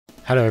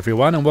Hello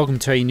everyone and welcome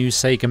to a new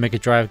Sega Mega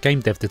Drive game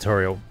dev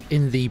tutorial.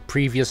 In the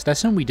previous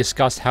lesson we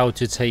discussed how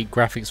to take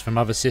graphics from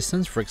other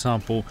systems, for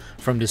example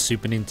from the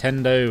Super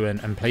Nintendo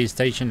and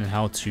PlayStation, and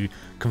how to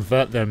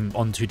convert them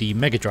onto the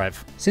Mega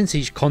Drive. Since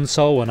each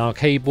console and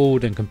arcade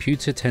board and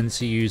computer tends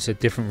to use a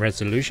different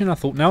resolution, I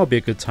thought now would be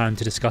a good time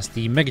to discuss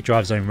the Mega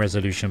Drive's own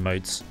resolution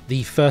modes.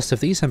 The first of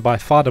these, and by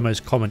far the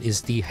most common,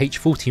 is the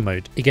H40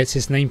 mode. It gets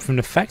its name from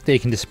the fact that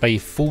it can display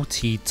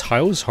 40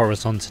 tiles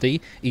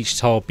horizontally, each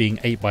tile being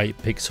 8x8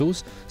 pixels.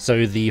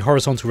 So the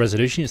horizontal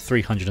resolution is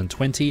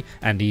 320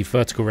 and the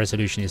vertical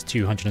resolution is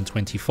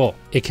 224.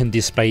 It can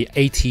display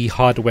 80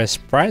 hardware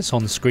sprites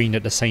on screen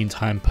at the same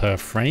time per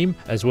frame,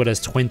 as well as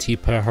 20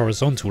 per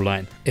horizontal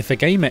line. If a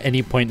game at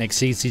any point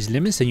exceeds these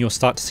limits, then you'll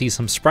start to see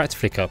some sprites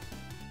flicker.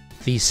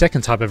 The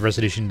second type of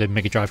resolution the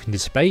Mega Drive can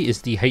display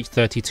is the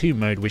H32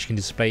 mode, which can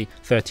display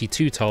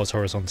 32 tiles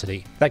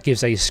horizontally. That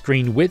gives a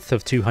screen width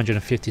of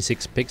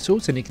 256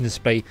 pixels and it can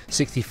display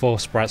 64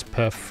 sprites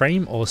per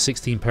frame or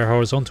 16 per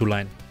horizontal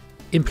line.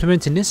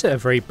 Implementing this at a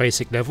very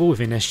basic level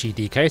within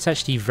SGDK is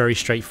actually very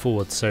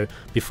straightforward, so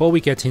before we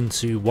get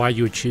into why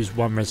you would choose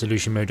one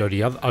resolution mode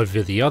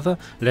over the other,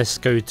 let's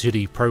go to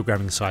the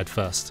programming side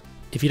first.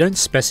 If you don't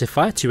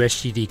specify to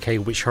SGDK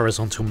which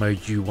horizontal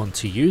mode you want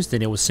to use,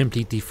 then it will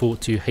simply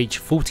default to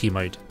H40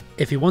 mode.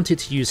 If you wanted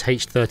to use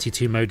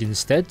H32 mode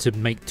instead to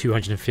make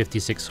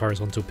 256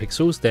 horizontal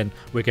pixels, then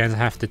we're going to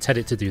have to tell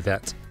it to do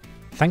that.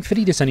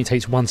 Thankfully this only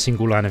takes one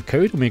single line of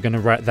code, and we're going to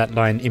write that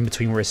line in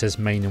between where it says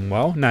main and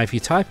while. Now if you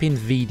type in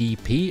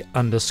VDP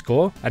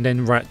underscore and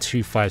then write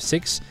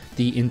 256,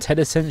 the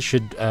IntelliSense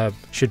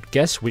should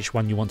guess which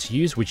one you want to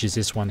use, which is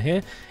this one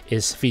here,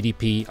 is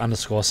VDP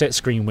underscore set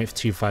screen width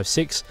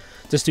 256.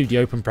 Just do the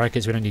open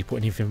brackets, we don't need to put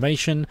any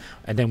information,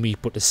 and then we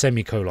put the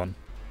semicolon.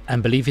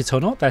 And believe it or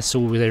not, that's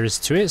all there is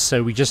to it,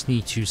 so we just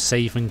need to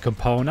save and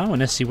compile now, and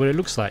let's see what it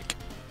looks like.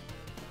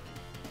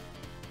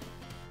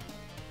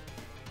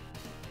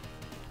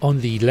 On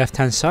the left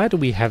hand side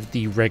we have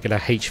the regular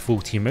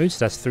H40 mode,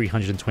 so that's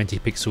 320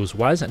 pixels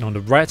wide, and on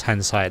the right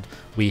hand side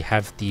we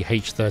have the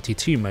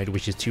H32 mode,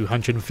 which is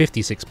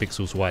 256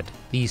 pixels wide.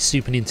 The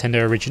Super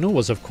Nintendo original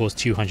was of course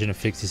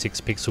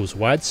 256 pixels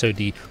wide, so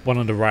the one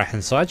on the right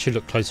hand side should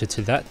look closer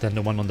to that than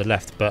the one on the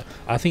left, but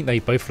I think they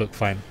both look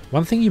fine.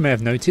 One thing you may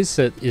have noticed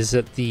is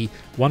that the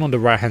one on the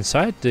right hand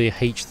side, the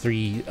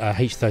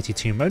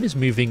H32 mode, is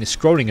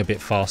scrolling a bit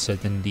faster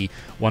than the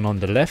one on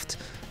the left.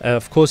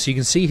 Of course you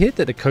can see here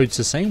that the code's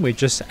the same, we're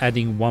just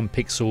adding 1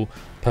 pixel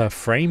per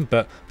frame,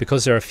 but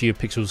because there are fewer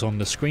pixels on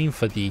the screen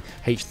for the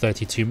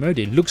H32 mode,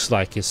 it looks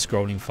like it's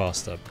scrolling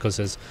faster because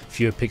there's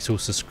fewer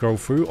pixels to scroll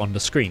through on the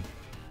screen.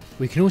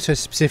 We can also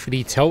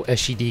specifically tell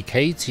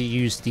SGDK to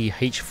use the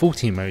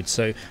H40 mode,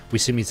 so we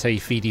simply say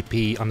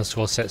VDP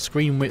underscore set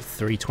screen width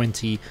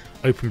 320,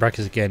 open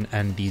brackets again,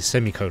 and the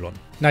semicolon.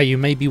 Now you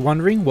may be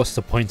wondering what's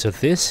the point of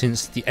this,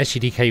 since the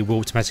SGDK will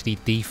automatically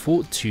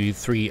default to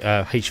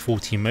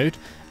H40 mode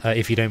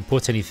if you don't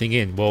put anything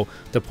in. Well,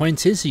 the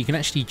point is you can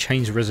actually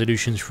change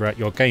resolutions throughout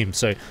your game.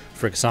 So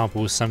for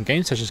example, some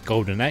games such as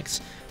Golden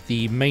Axe,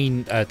 the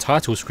main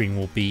title screen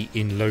will be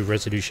in low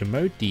resolution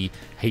mode, the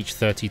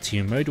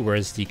H32 mode,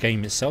 whereas the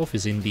game itself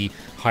is in the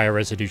higher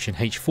resolution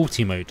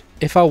H40 mode.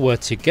 If I were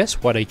to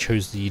guess why they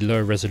chose the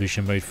low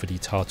resolution mode for the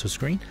title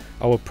screen,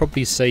 I would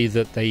probably say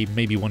that they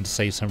maybe want to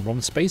save some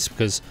ROM space,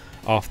 because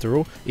after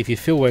all, if you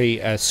fill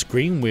a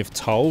screen with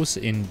tiles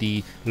in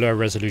the lower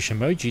resolution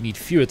mode, you need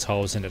fewer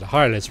tiles in the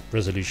higher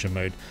resolution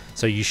mode.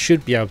 So you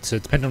should be able to,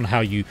 depending on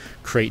how you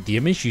create the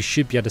image, you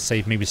should be able to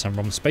save maybe some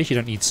ROM space. You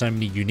don't need so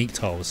many unique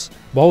tiles.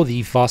 While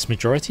the vast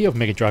majority of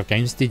Mega Drive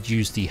games did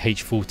use the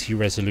H40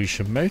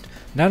 resolution mode,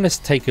 now let's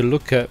take a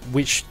look at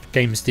which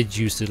games did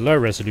use the low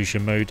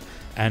resolution mode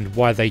and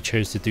why they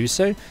chose to do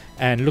so,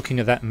 and looking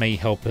at that may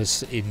help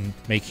us in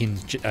making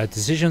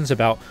decisions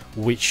about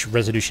which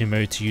resolution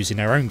mode to use in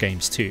our own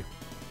games too.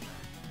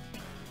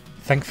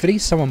 Thankfully,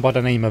 someone by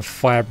the name of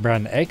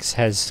Firebrand X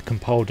has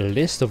compiled a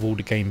list of all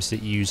the games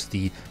that use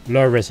the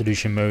low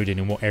resolution mode and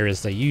in what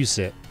areas they use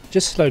it.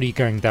 Just slowly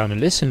going down the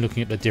list and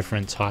looking at the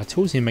different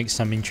titles, it makes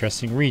some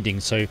interesting reading.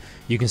 So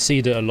you can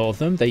see that a lot of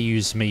them, they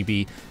use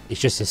maybe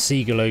it's just a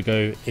Sega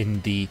logo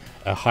in the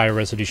higher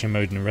resolution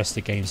mode and the rest of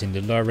the games in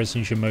the lower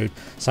resolution mode.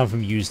 Some of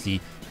them use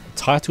the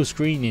title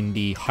screen in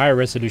the higher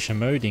resolution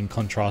mode in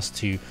contrast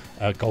to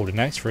Golden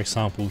Axe, for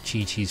example,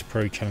 Chi Chi's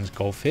Pro Challenge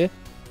Golf here.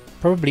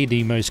 Probably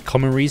the most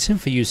common reason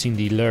for using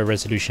the lower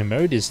resolution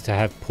mode is to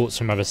have ports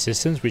from other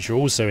systems which are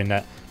also in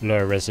that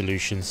lower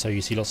resolution. So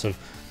you see lots of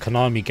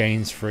Konami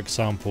games, for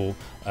example,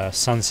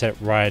 Sunset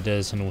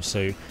Riders, and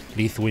also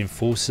Lethal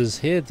Enforcers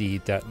here,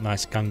 that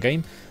nice gun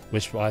game,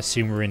 which I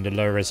assume were in the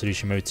lower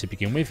resolution mode to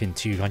begin with in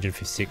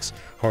 256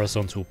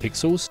 horizontal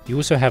pixels. You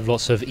also have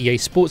lots of EA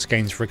Sports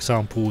games, for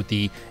example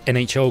the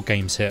NHL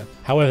games here.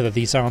 However,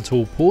 these aren't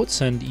all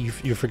ports, and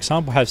you for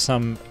example have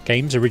some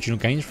games, original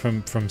games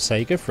from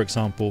Sega, for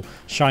example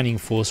Shining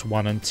Force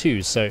 1 and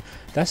 2, so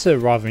that's a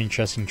rather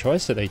interesting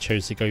choice that they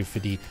chose to go for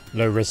the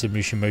low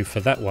resolution mode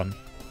for that one.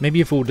 Maybe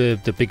with all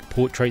the big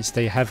portraits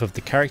they have of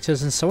the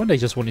characters and so on, they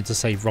just wanted to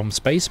save ROM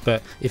space.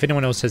 But if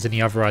anyone else has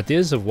any other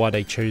ideas of why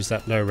they chose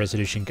that lower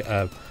resolution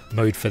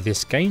mode for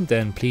this game,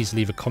 then please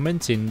leave a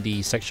comment in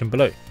the section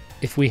below.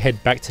 If we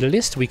head back to the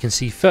list, we can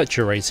see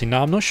Virtua Racing.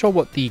 Now, I'm not sure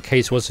what the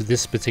case was with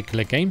this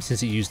particular game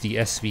since it used the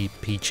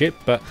SVP chip,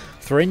 but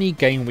for any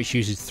game which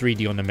uses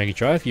 3D on the Mega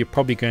Drive, you're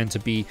probably going to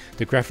be,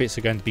 the graphics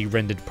are going to be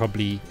rendered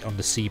probably on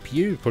the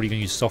CPU, probably going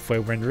to use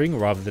software rendering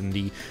rather than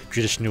the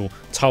traditional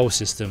tile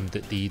system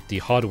that the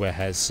hardware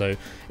has. So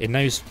in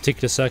those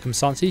particular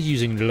circumstances,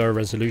 using the lower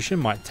resolution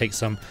might take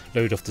some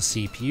load off the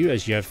CPU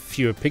as you have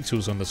fewer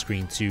pixels on the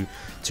screen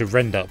to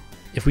render.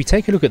 If we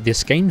take a look at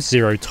this game,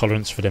 Zero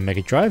Tolerance for the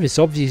Mega Drive, it's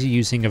obviously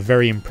using a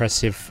very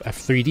impressive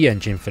 3D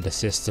engine for the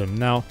system.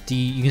 Now,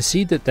 you can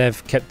see that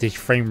they've kept the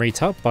frame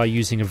rate up by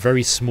using a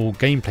very small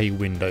gameplay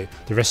window.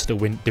 The rest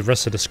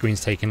of the screen's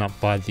taken up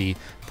by the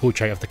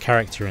portrait of the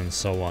character and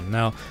so on.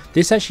 Now,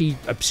 this actually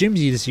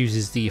presumably this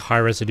uses the high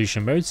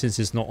resolution mode since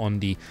it's not on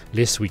the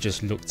list we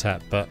just looked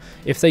at. But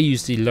if they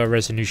use the low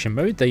resolution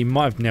mode, they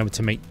might have been able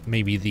to make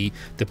maybe the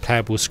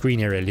playable screen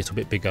area a little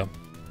bit bigger.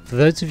 For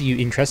those of you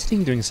interested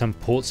in doing some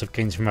ports of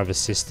games from other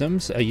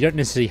systems, you don't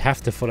necessarily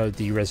have to follow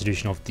the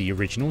resolution of the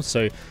original.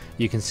 So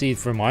you can see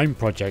from my own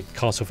project,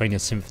 Castlevania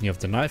Symphony of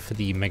the Night for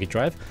the Mega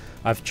Drive,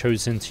 I've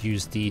chosen to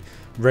use the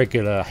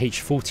regular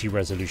H40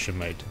 resolution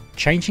mode.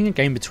 Changing a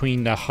game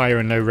between the higher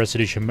and low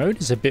resolution mode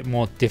is a bit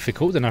more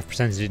difficult than I've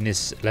presented in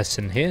this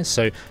lesson here.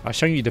 So I've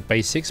shown you the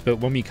basics, but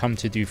when we come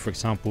to do, for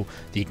example,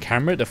 the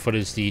camera that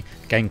follows the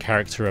game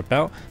character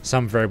about,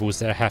 some variables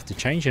there have to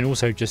change, and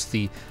also just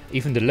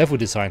even the level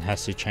design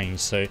has to change.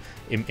 So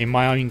in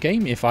my own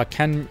game, if I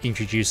can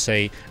introduce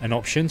an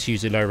option to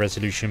use a low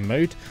resolution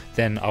mode,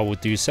 then I will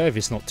do so if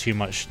it's not too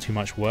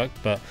much work.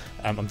 But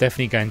I'm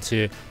definitely going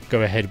to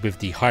go ahead with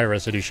the higher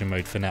resolution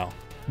mode for now.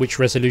 Which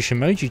resolution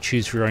mode you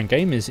choose for your own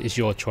game is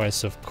your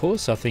choice, of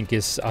course. I think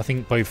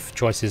both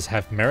choices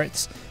have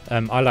merits.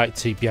 I like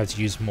to be able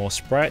to use more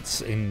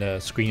sprites in the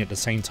screen at the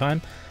same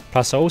time.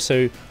 Plus,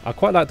 I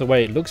quite like the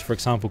way it looks. For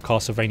example,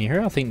 Castlevania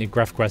here, I think the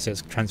graphical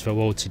assets transfer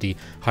well to the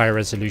higher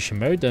resolution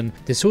mode, and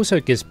this also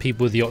gives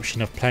people the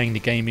option of playing the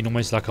game in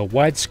almost like a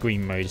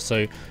widescreen mode.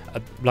 So,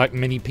 like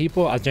many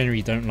people, I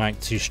generally don't like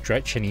to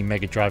stretch any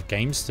Mega Drive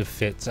games to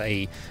fit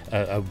a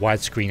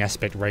widescreen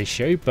aspect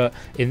ratio, but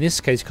in this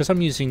case, because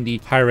I'm using the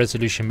higher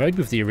resolution mode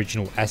with the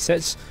original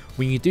assets,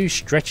 when you do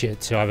stretch it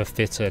to either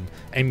fit an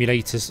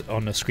emulator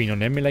on a screen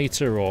on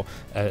emulator or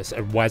a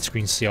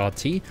widescreen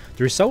CRT,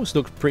 the results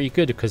look pretty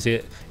good because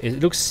it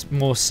looks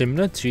more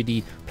similar to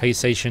the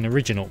PlayStation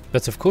original.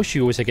 But of course,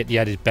 you also get the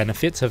added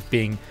benefit of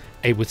being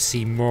able to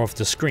see more of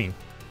the screen.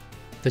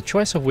 The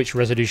choice of which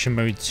resolution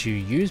mode to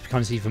use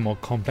becomes even more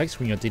complex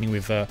when you're dealing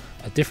with a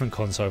different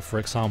console. For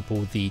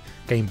example, the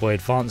Game Boy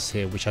Advance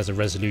here, which has a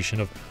resolution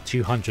of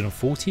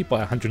 240 by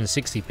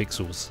 160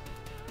 pixels.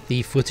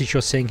 The footage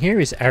you're seeing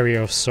here is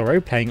Aria of Sorrow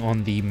playing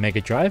on the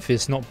Mega Drive.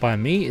 It's not by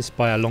me, it's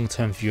by a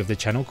long-term viewer of the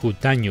channel called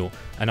Daniel,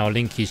 and I'll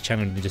link his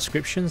channel in the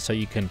description so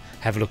you can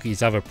have a look at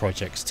his other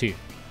projects too.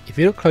 If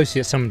you look closely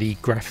at some of the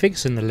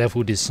graphics and the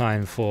level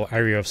design for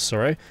Aria of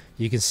Sorrow,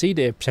 you can see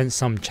that it presents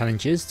some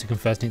challenges to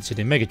converting it to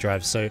the Mega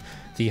Drive. So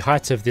the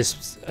height of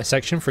this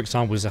section, for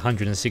example, is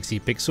 160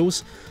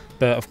 pixels,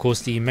 but of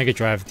course the Mega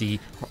Drive, the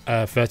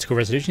vertical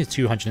resolution is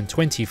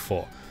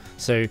 224.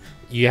 So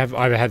you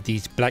either have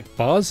these black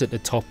bars at the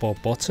top or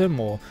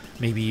bottom, or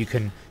maybe you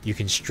can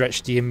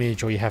stretch the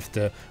image, or you have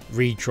to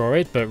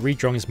redraw it, but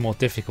redrawing is more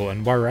difficult.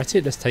 And while we're at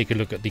it, let's take a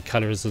look at the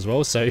colors as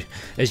well. So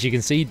as you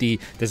can see,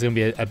 there's going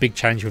to be a big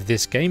challenge with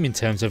this game in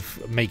terms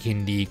of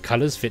making the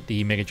colors fit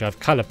the Mega Drive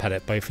color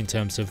palette, both in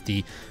terms of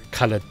the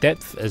color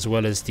depth as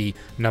well as the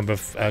number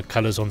of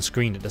colors on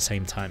screen at the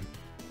same time.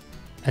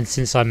 And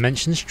since I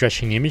mentioned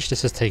stretching the image,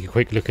 let's just take a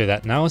quick look at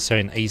that now. So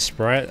in A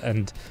sprite,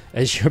 and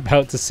as you're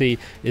about to see,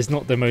 it's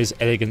not the most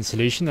elegant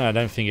solution. I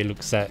don't think it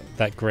looks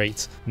that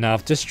great. Now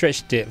I've just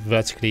stretched it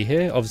vertically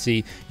here.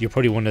 Obviously you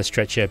probably want to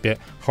stretch it a bit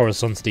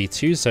horizontally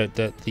too, so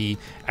that the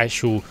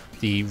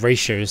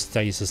ratio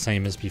stays the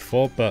same as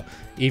before. But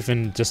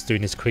even just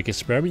doing this quick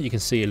experiment, you can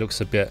see it looks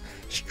a bit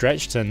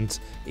stretched, and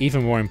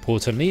even more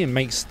importantly, it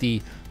makes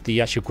the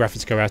actual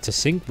graphics go out of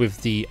sync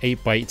with the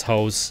 8x8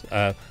 tiles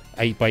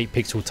 8x8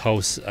 pixel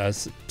tiles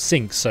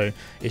sync, so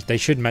they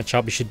should match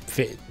up. It should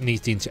fit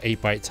neatly into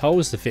 8x8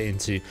 tiles to fit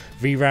into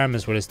VRAM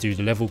as well as do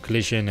the level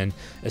collision. And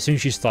as soon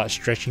as you start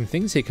stretching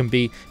things, it can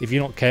be, if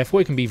you're not careful,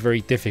 it can be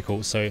very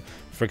difficult. So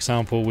for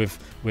example,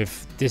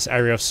 with this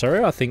Aria of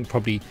Sorrow, I think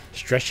probably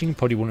stretching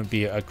wouldn't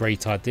be a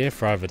great idea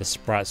for either the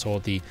sprites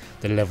or the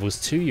levels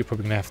too. You're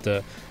probably gonna have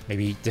to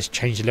maybe just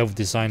change the level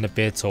design a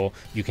bit, or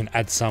you can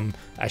add some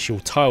actual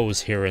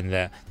tiles here and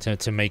there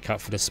to make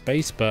up for the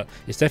space. But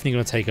it's definitely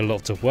going to take a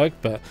lot of work.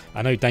 But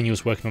I know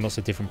Daniel's working on lots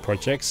of different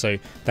projects, so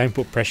don't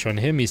put pressure on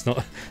him. He's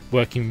not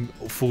working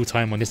full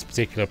time on this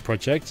particular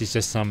project. It's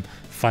just some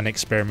fun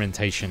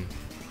experimentation.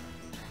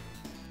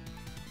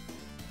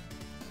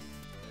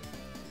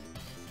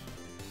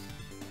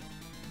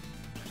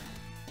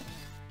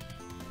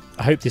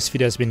 I hope this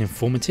video has been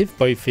informative,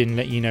 both in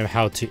letting you know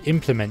how to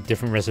implement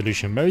different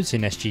resolution modes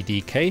in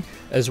SGDK,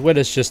 as well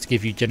as just to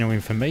give you general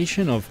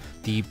information of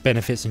the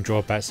benefits and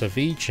drawbacks of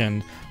each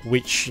and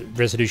which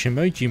resolution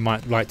mode you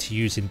might like to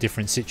use in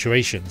different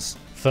situations.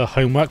 For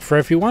homework for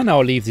everyone,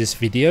 I'll leave this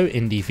video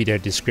in the video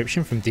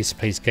description from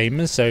Displays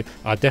Gamers, so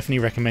I definitely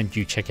recommend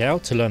you check it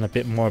out to learn a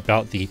bit more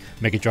about the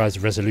Mega Drive's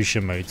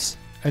resolution modes.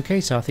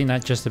 Okay, so I think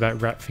that just about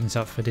wraps things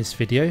up for this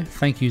video.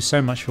 Thank you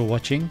so much for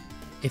watching.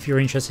 If you're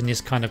interested in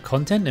this kind of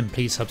content, then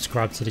please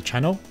subscribe to the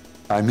channel.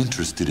 I'm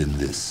interested in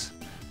this.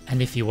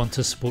 And if you want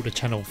to support the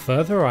channel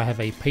further, I have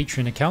a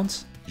Patreon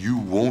account. You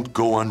won't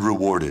go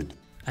unrewarded.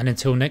 And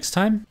until next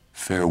time,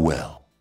 farewell.